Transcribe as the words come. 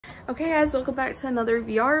Okay guys, welcome back to another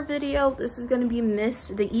VR video. This is going to be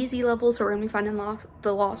Myst, the easy level, so we're going to be finding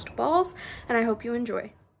the lost balls, and I hope you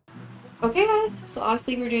enjoy. Okay guys, so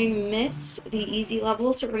obviously we're doing Myst, the easy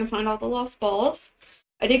level, so we're going to find all the lost balls.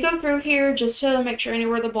 I did go through here just to make sure I knew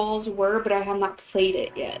where the balls were, but I have not played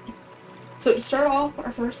it yet. So to start off,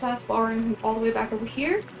 our first last ball, we're going to come all the way back over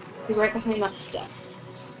here, be right behind that step.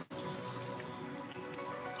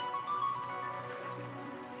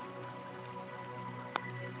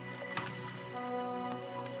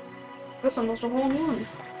 That's almost a hole in one.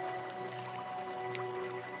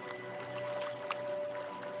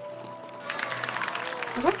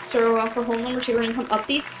 Okay, so for hole number 2, we're gonna come up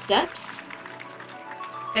these steps.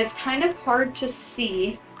 It's kind of hard to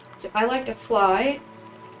see, so I like to fly,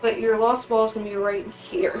 but your lost ball is gonna be right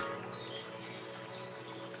here.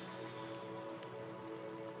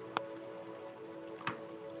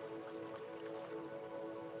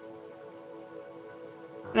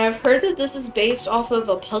 And I've heard that this is based off of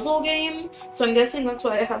a puzzle game, so I'm guessing that's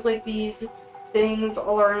why it has like these things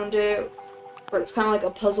all around it, where it's kind of like a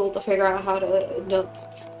puzzle to figure out how to end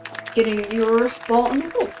up getting your ball in the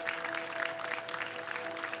hole.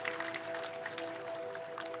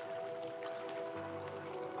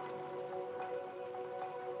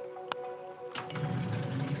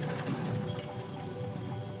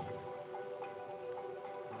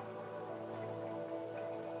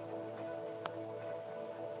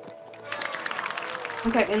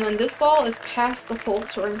 Okay, and then this ball is past the hole,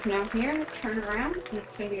 so we're going to come down here, turn around, and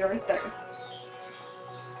it's going to be right there.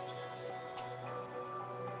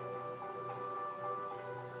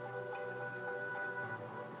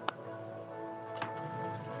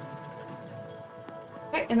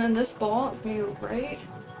 Okay, and then this ball is going to be right,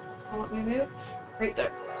 let me move, right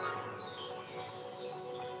there.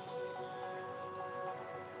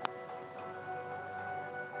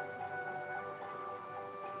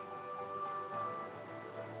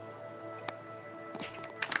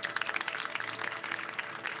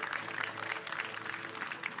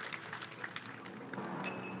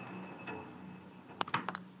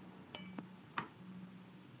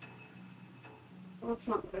 Well, that's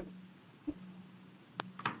not good.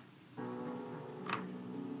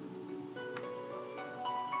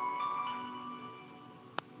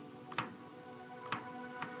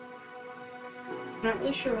 I'm not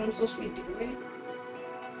really sure what I'm supposed to be doing.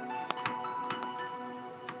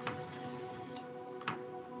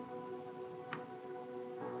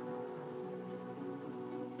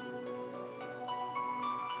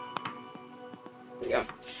 There we go.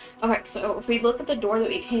 Okay, so if we look at the door that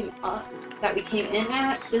we came in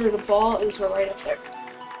at, the ball is right up there.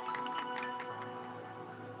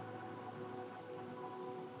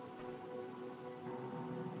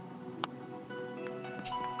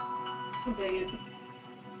 Oh, dang it.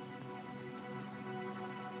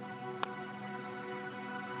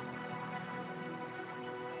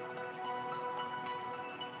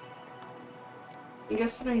 I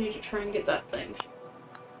guess that I need to try and get that thing.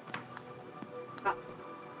 Ah.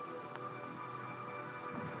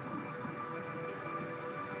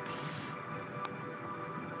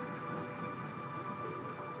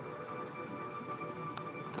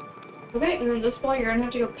 Okay, and then this ball, you're gonna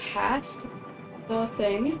have to go past the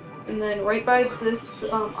thing, and then right by this, I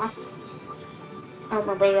don't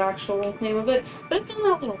remember the actual name of it, but it's in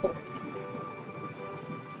that little hole.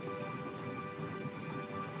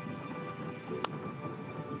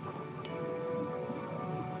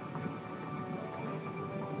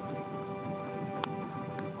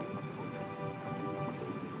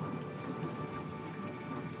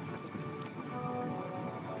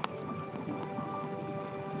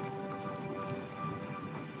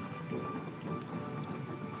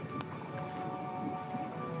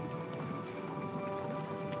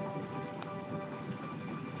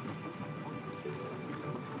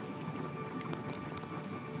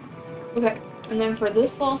 Okay, and then for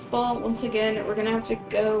this lost ball, once again, we're gonna have to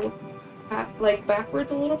go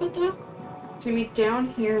backwards a little bit though. It's gonna be down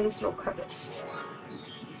here in this little crevice.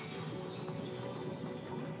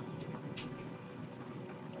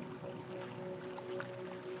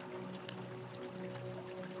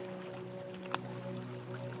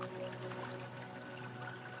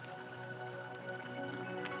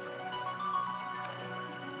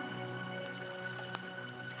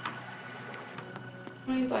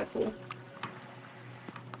 Cool.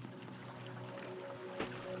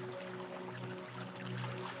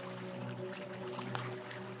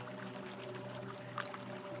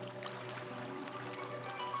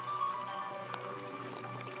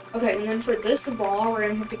 Okay, and then for this ball, we're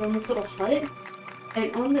gonna have to go in this little hut.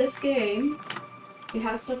 And on this game, you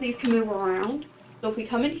have stuff that you can move around. So if we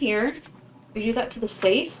come in here, we do that to the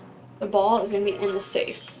safe, the ball is going to be in the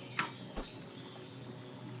safe.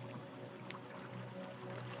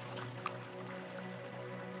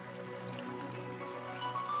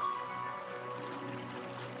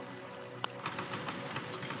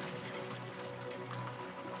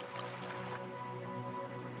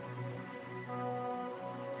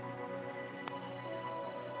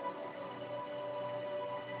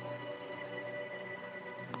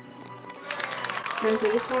 And for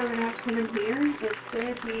this one, we're going to have to come in here. It's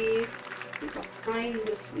going to be behind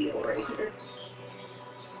this wheel right here.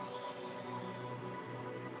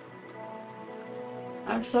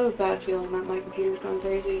 I just have a bad feeling that my computer's gone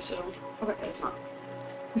crazy, so... Okay, it's not.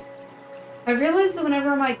 I realized that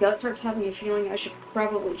whenever my gut starts having a feeling, I should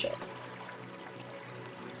probably check.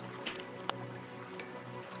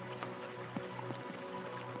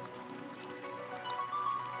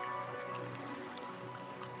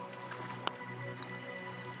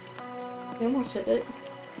 I almost hit it.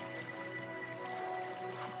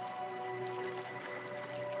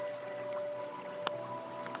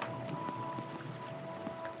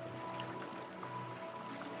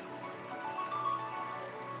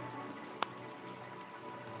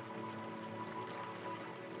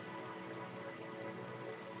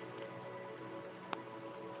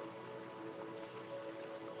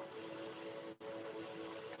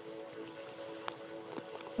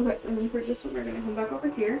 Okay, and then for this one, we're going to come back over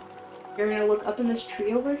here. You're going to look up in this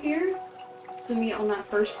tree over here to meet on that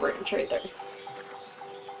first branch right there.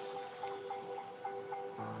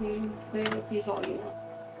 You play with these all you want.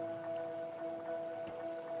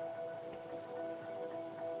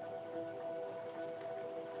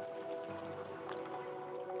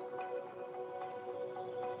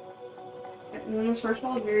 Okay, and then this first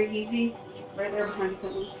ball is very easy, right there behind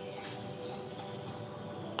him.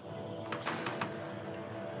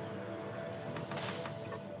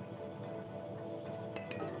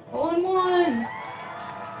 All-in-one!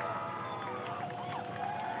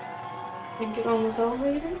 And get on this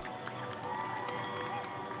elevator.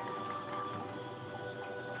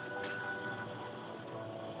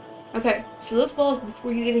 Okay, so this ball is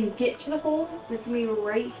before you even get to the hole. It's gonna be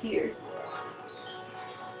right here.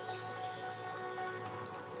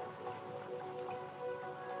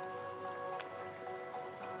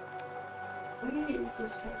 Why is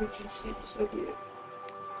this temperature so weird?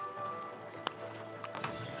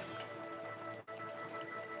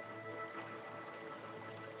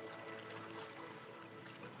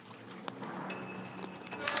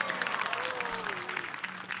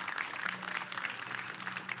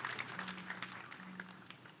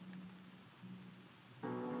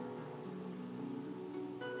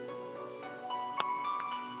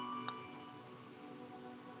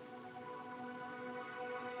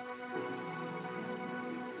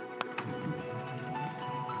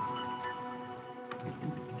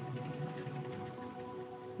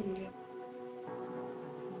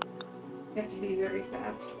 You have to be very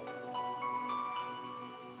fast.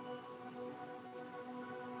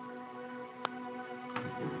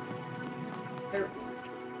 There we go.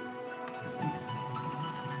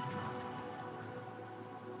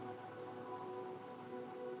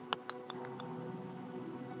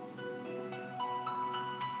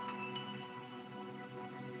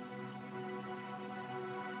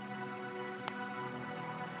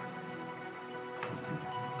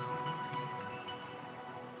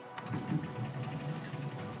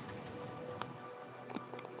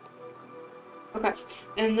 Okay,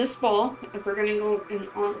 and this ball, if we're gonna go in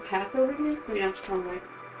on the path over here, we're gonna have to come right.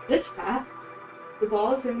 This path, the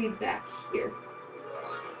ball is gonna be back here.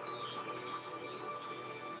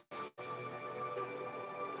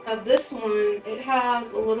 Now this one, it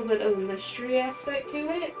has a little bit of a mystery aspect to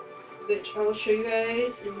it, which I will show you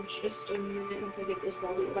guys in just a minute once I get this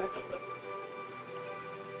ball to go back up.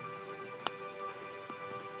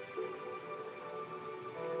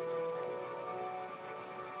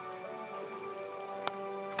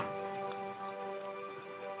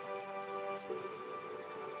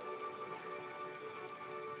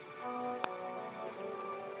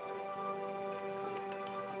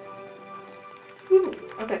 Whew.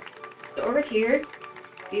 Okay, so over here,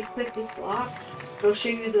 if you click this block, it'll show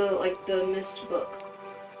you the Myst book.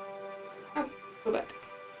 Oh, go back.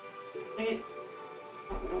 Dang it.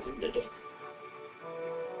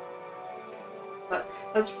 But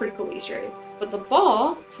that's pretty cool Easter egg. But the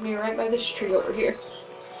ball is gonna be right by this tree over here.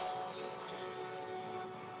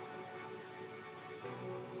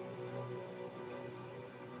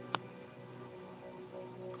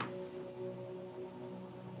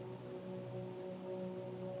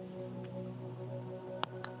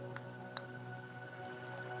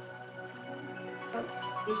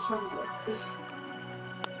 Let's just turn like this.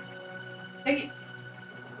 Dang it.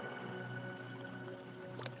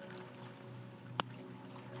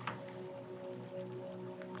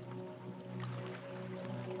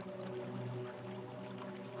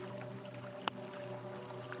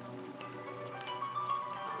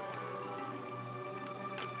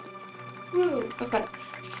 Woo. Okay,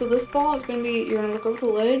 so this ball is gonna be, you're gonna look over the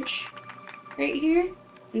ledge right here, and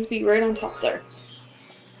it's be right on top there.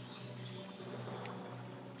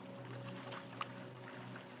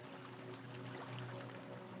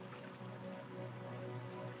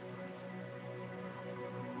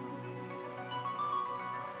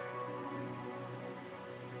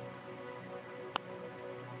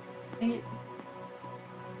 Dang it.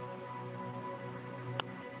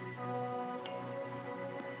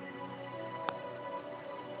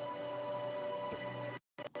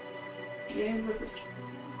 Yeah, perfect.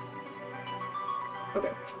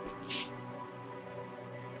 Okay.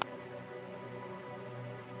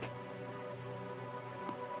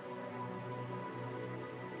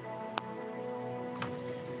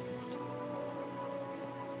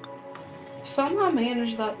 Somehow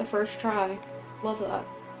managed that the first try. Love that.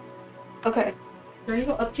 Okay. We're gonna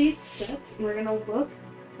go up these steps and we're gonna look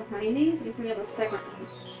behind these and it's gonna be on the second one.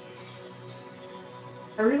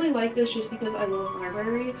 I really like this just because I love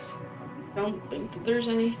libraries. I don't think that there's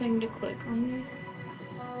anything to click on these.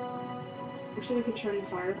 Wish we could turn the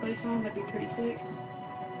fireplace on, that'd be pretty sick.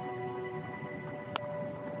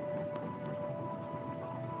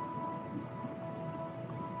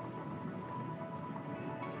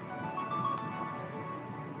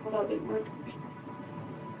 Well, that didn't work.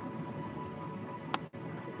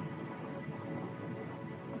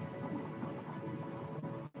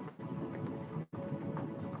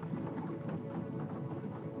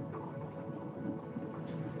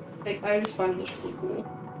 Like, I just find this really cool.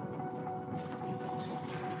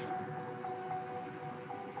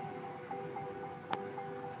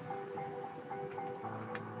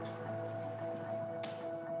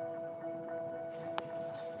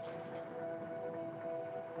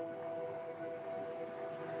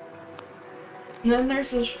 And then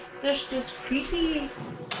there's this creepy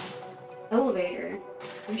elevator.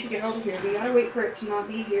 Once you get over here, we gotta wait for it to not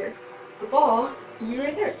be here. The ball will be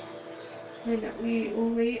right there. And we will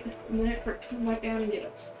wait a minute for it to come back down and get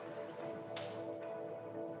us.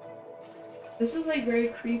 This is like very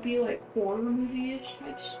creepy, like horror movie-ish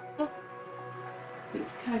type stuff.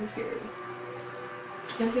 It's kind of scary.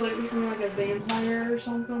 I feel like we can like a vampire or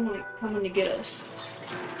something like coming to get us.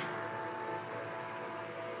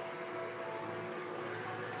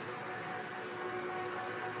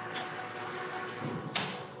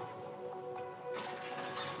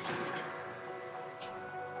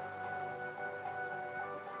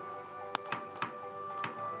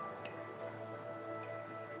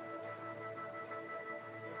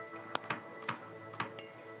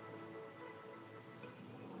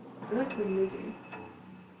 I like the movie.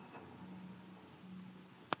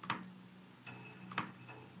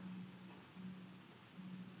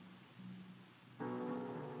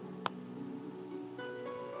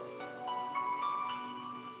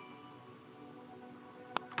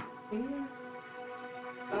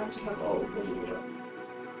 I just have all of them.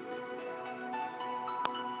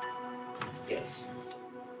 Yes.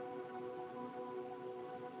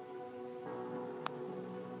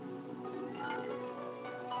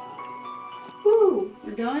 Woo!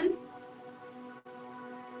 We're done.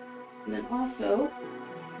 And then also,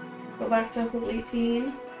 go back to level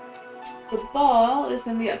 18. The ball is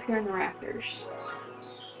going to be up here in the rafters.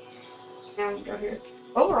 Now we go here.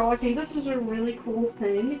 Overall, I think this is a really cool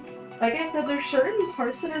thing. Like I said, there's certain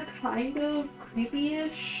parts that are kind of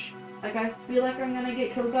creepy-ish. Like, I feel like I'm gonna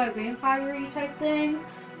get killed by a vampire-y type thing.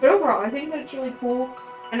 But overall, I think that it's really cool.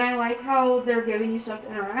 And I like how they're giving you stuff to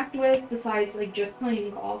interact with besides, like, just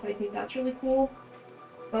playing golf. I think that's really cool.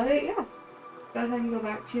 But, yeah. Go ahead and go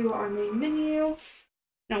back to our main menu.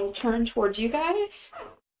 Now we'll turn towards you guys.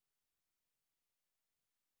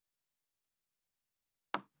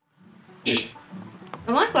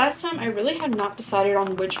 Unlike last time, I really have not decided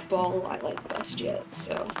on which ball I like best yet,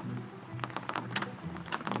 so...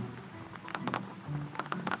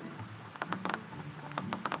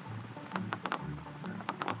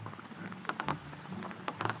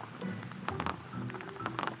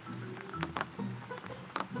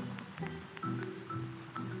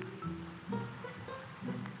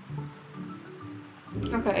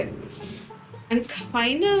 Okay. I'm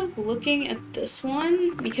kind of looking at this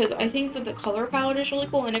one because I think that the color palette is really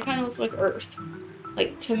cool and it kind of looks like Earth.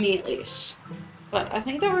 Like, to me at least. But I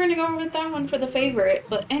think that we're going to go with that one for the favorite.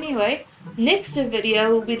 But anyway, next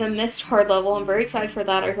video will be the Myst hard level. I'm very excited for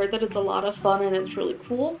that. I heard that it's a lot of fun and it's really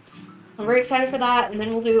cool. I'm very excited for that. And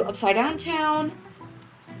then we'll do Upside Down Town.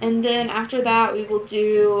 And then after that, we will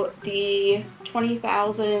do the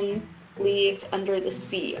 20,000 Leagues Under the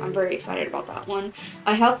Sea. I'm very excited about that one.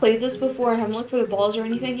 I have played this before. I haven't looked for the balls or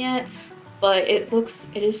anything yet, but it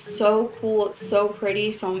is so cool. It's so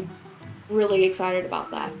pretty, so I'm really excited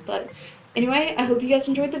about that. But anyway, I hope you guys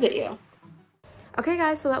enjoyed the video. Okay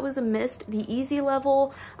guys, so that was a Myst, the easy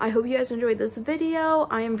level. I hope you guys enjoyed this video.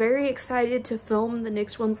 I am very excited to film the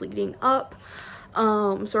next ones leading up.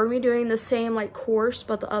 So we're gonna be doing the same like course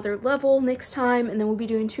but the other level next time, and then we'll be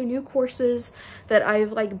doing 2 new courses that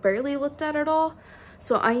I've like barely looked at all.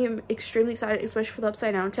 So I am extremely excited, especially for the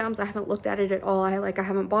Upside Down Towns. I haven't looked at it at all. I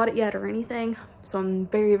haven't bought it yet or anything, so I'm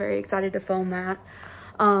very, very excited to film that.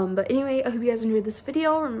 But anyway, I hope you guys enjoyed this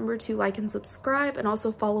video. Remember to like and subscribe, and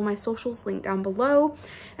also follow my socials linked down below.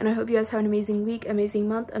 And I hope you guys have an amazing week, amazing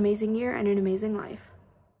month, amazing year, and an amazing life.